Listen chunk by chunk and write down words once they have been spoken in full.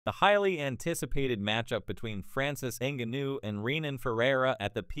The highly anticipated matchup between Francis Ngannou and Renan Ferreira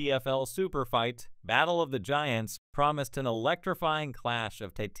at the PFL Super Fight Battle of the Giants promised an electrifying clash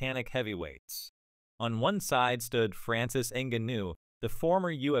of titanic heavyweights. On one side stood Francis Ngannou, the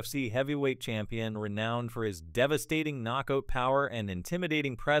former UFC heavyweight champion renowned for his devastating knockout power and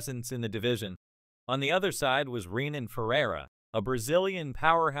intimidating presence in the division. On the other side was Renan Ferreira, a Brazilian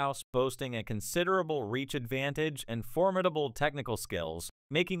powerhouse boasting a considerable reach advantage and formidable technical skills,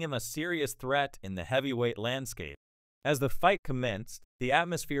 making him a serious threat in the heavyweight landscape. As the fight commenced, the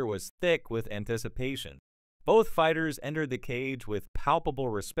atmosphere was thick with anticipation. Both fighters entered the cage with palpable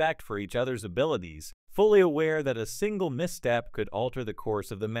respect for each other's abilities, fully aware that a single misstep could alter the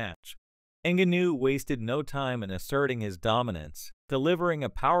course of the match. Ngannou wasted no time in asserting his dominance, delivering a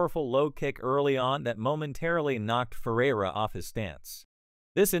powerful low kick early on that momentarily knocked Ferreira off his stance.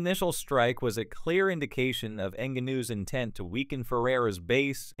 This initial strike was a clear indication of Ngannou's intent to weaken Ferreira's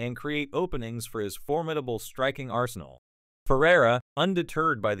base and create openings for his formidable striking arsenal. Ferreira,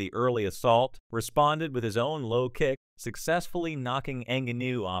 undeterred by the early assault, responded with his own low kick, successfully knocking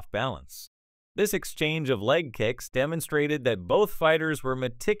Ngannou off balance. This exchange of leg kicks demonstrated that both fighters were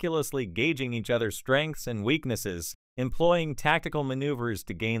meticulously gauging each other's strengths and weaknesses, employing tactical maneuvers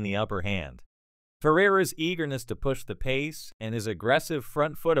to gain the upper hand. Ferreira's eagerness to push the pace and his aggressive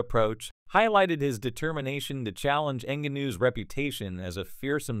front foot approach highlighted his determination to challenge Ngannou's reputation as a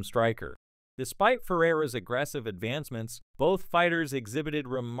fearsome striker. Despite Ferreira's aggressive advancements, both fighters exhibited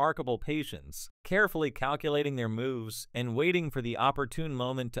remarkable patience, carefully calculating their moves and waiting for the opportune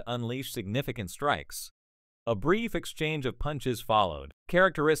moment to unleash significant strikes. A brief exchange of punches followed,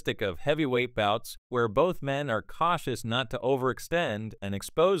 characteristic of heavyweight bouts where both men are cautious not to overextend and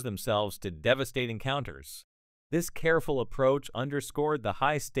expose themselves to devastating counters. This careful approach underscored the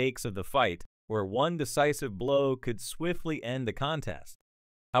high stakes of the fight, where one decisive blow could swiftly end the contest.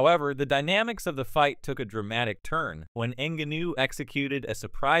 However, the dynamics of the fight took a dramatic turn when Ngannou executed a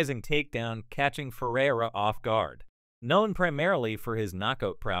surprising takedown, catching Ferreira off guard. Known primarily for his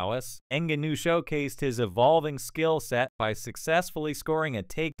knockout prowess, Ngannou showcased his evolving skill set by successfully scoring a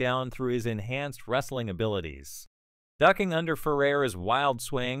takedown through his enhanced wrestling abilities. Ducking under Ferreira's wild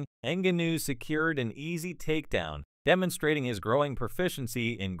swing, Ngannou secured an easy takedown, demonstrating his growing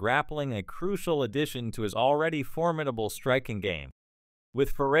proficiency in grappling, a crucial addition to his already formidable striking game.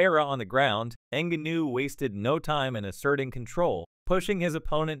 With Ferreira on the ground, Ngannou wasted no time in asserting control, pushing his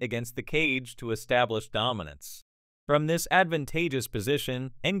opponent against the cage to establish dominance. From this advantageous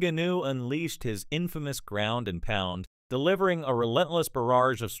position, Ngannou unleashed his infamous ground and pound, delivering a relentless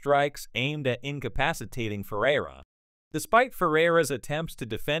barrage of strikes aimed at incapacitating Ferreira. Despite Ferreira's attempts to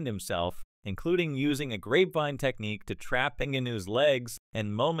defend himself, including using a grapevine technique to trap Ngannou's legs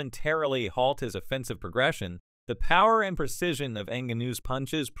and momentarily halt his offensive progression, the power and precision of Ngannou's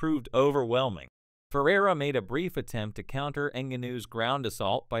punches proved overwhelming. Ferreira made a brief attempt to counter Ngannou's ground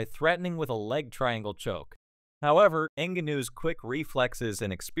assault by threatening with a leg triangle choke. However, Ngannou's quick reflexes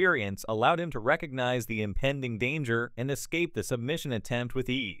and experience allowed him to recognize the impending danger and escape the submission attempt with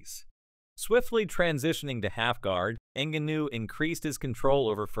ease. Swiftly transitioning to half guard, Ngannou increased his control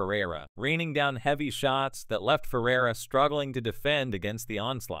over Ferreira, raining down heavy shots that left Ferreira struggling to defend against the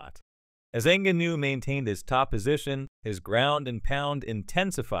onslaught. As Ngannou maintained his top position, his ground and pound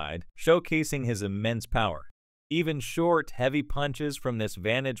intensified, showcasing his immense power. Even short, heavy punches from this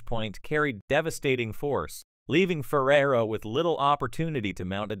vantage point carried devastating force, leaving Ferreira with little opportunity to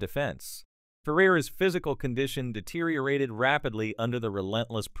mount a defense. Ferreira's physical condition deteriorated rapidly under the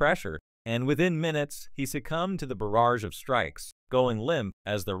relentless pressure, and within minutes, he succumbed to the barrage of strikes, going limp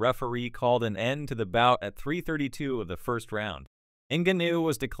as the referee called an end to the bout at 3:32 of the first round. Ngannou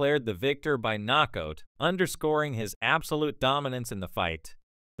was declared the victor by knockout, underscoring his absolute dominance in the fight.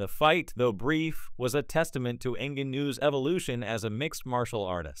 The fight, though brief, was a testament to Ngannou's evolution as a mixed martial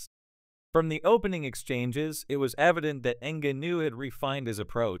artist. From the opening exchanges, it was evident that Ngannou had refined his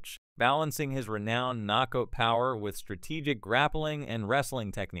approach, balancing his renowned knockout power with strategic grappling and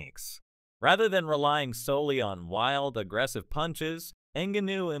wrestling techniques. Rather than relying solely on wild, aggressive punches,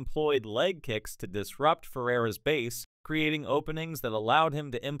 Ngannou employed leg kicks to disrupt Ferreira's base, creating openings that allowed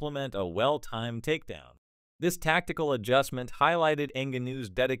him to implement a well-timed takedown. This tactical adjustment highlighted Ngannou's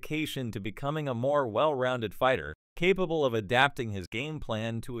dedication to becoming a more well-rounded fighter, capable of adapting his game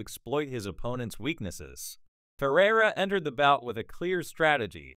plan to exploit his opponent's weaknesses. Ferreira entered the bout with a clear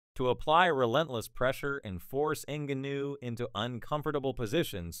strategy to apply relentless pressure and force Ngannou into uncomfortable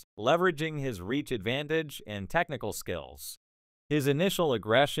positions, leveraging his reach advantage and technical skills. His initial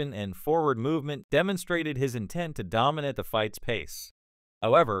aggression and forward movement demonstrated his intent to dominate the fight's pace.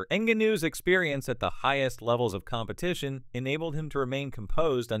 However, Ngannou's experience at the highest levels of competition enabled him to remain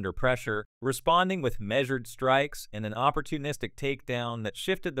composed under pressure, responding with measured strikes and an opportunistic takedown that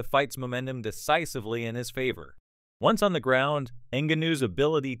shifted the fight's momentum decisively in his favor. Once on the ground, Ngannou's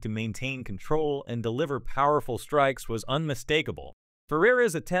ability to maintain control and deliver powerful strikes was unmistakable.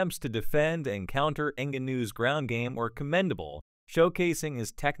 Ferreira's attempts to defend and counter Ngannou's ground game were commendable, showcasing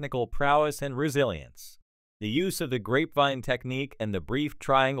his technical prowess and resilience. The use of the grapevine technique and the brief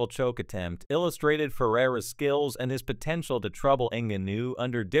triangle choke attempt illustrated Ferreira's skills and his potential to trouble Ngannou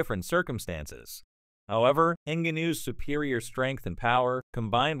under different circumstances. However, Ngannou's superior strength and power,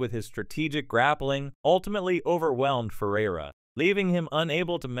 combined with his strategic grappling, ultimately overwhelmed Ferreira, leaving him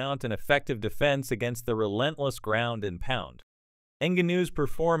unable to mount an effective defense against the relentless ground and pound. Ngannou's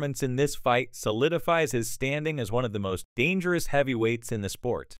performance in this fight solidifies his standing as one of the most dangerous heavyweights in the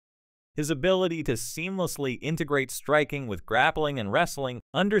sport. His ability to seamlessly integrate striking with grappling and wrestling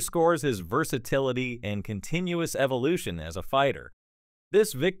underscores his versatility and continuous evolution as a fighter.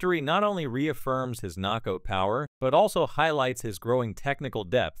 This victory not only reaffirms his knockout power, but also highlights his growing technical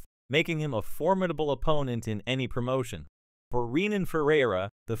depth, making him a formidable opponent in any promotion. For Renan Ferreira,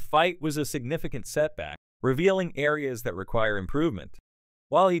 the fight was a significant setback, revealing areas that require improvement.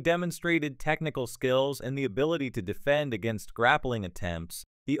 While he demonstrated technical skills and the ability to defend against grappling attempts,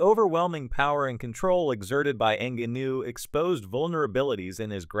 the overwhelming power and control exerted by Ngannou exposed vulnerabilities in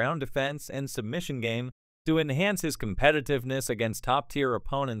his ground defense and submission game. To enhance his competitiveness against top-tier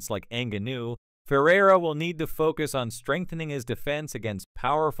opponents like Ngannou, Ferreira will need to focus on strengthening his defense against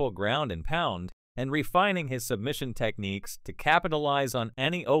powerful ground and pound and refining his submission techniques to capitalize on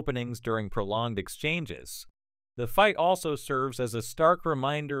any openings during prolonged exchanges. The fight also serves as a stark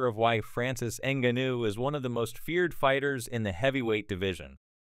reminder of why Francis Ngannou is one of the most feared fighters in the heavyweight division.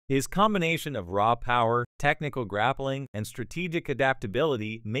 His combination of raw power, technical grappling, and strategic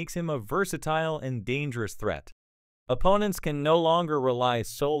adaptability makes him a versatile and dangerous threat. Opponents can no longer rely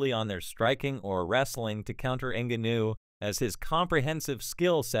solely on their striking or wrestling to counter Ngannou, as his comprehensive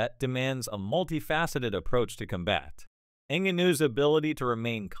skill set demands a multifaceted approach to combat. Ngannou's ability to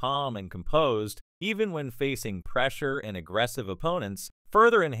remain calm and composed, even when facing pressure and aggressive opponents,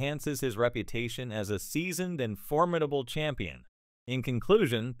 further enhances his reputation as a seasoned and formidable champion. In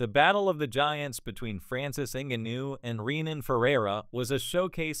conclusion, the Battle of the Giants between Francis Ngannou and Renan Ferreira was a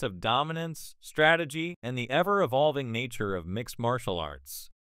showcase of dominance, strategy, and the ever-evolving nature of mixed martial arts.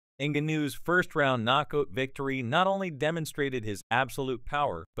 Ngannou's first-round knockout victory not only demonstrated his absolute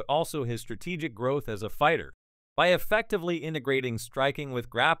power, but also his strategic growth as a fighter. By effectively integrating striking with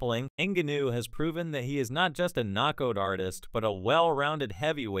grappling, Ngannou has proven that he is not just a knockout artist, but a well-rounded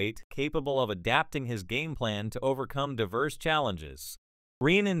heavyweight capable of adapting his game plan to overcome diverse challenges.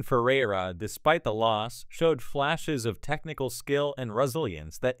 Renan Ferreira, despite the loss, showed flashes of technical skill and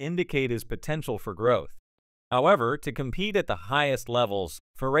resilience that indicate his potential for growth. However, to compete at the highest levels,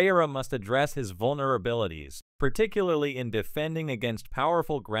 Ferreira must address his vulnerabilities, particularly in defending against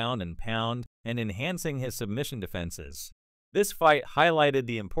powerful ground and pound and enhancing his submission defenses. This fight highlighted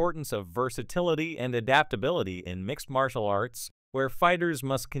the importance of versatility and adaptability in mixed martial arts, where fighters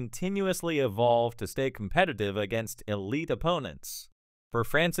must continuously evolve to stay competitive against elite opponents. For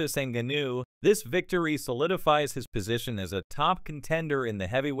Francis Ngannou, this victory solidifies his position as a top contender in the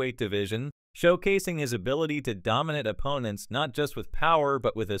heavyweight division, showcasing his ability to dominate opponents not just with power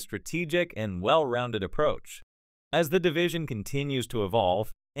but with a strategic and well-rounded approach. As the division continues to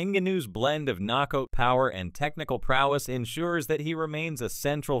evolve, Ngannou's blend of knockout power and technical prowess ensures that he remains a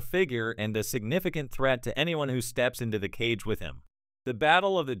central figure and a significant threat to anyone who steps into the cage with him. The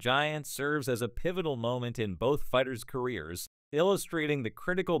Battle of the Giants serves as a pivotal moment in both fighters' careers, illustrating the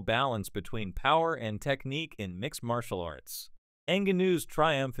critical balance between power and technique in mixed martial arts. Ngannou's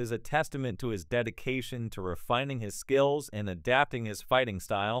triumph is a testament to his dedication to refining his skills and adapting his fighting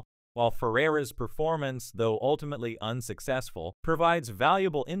style, while Ferreira's performance, though ultimately unsuccessful, provides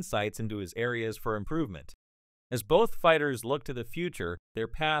valuable insights into his areas for improvement. As both fighters look to the future, their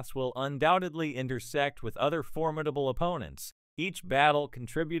paths will undoubtedly intersect with other formidable opponents, each battle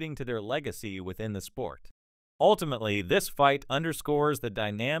contributing to their legacy within the sport. Ultimately, this fight underscores the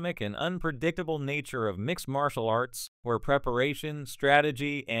dynamic and unpredictable nature of mixed martial arts, where preparation,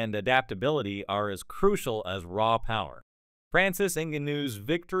 strategy, and adaptability are as crucial as raw power. Francis Ngannou's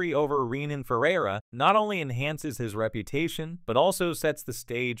victory over Renan Ferreira not only enhances his reputation, but also sets the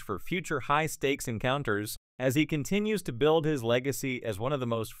stage for future high-stakes encounters as he continues to build his legacy as one of the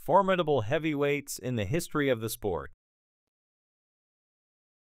most formidable heavyweights in the history of the sport.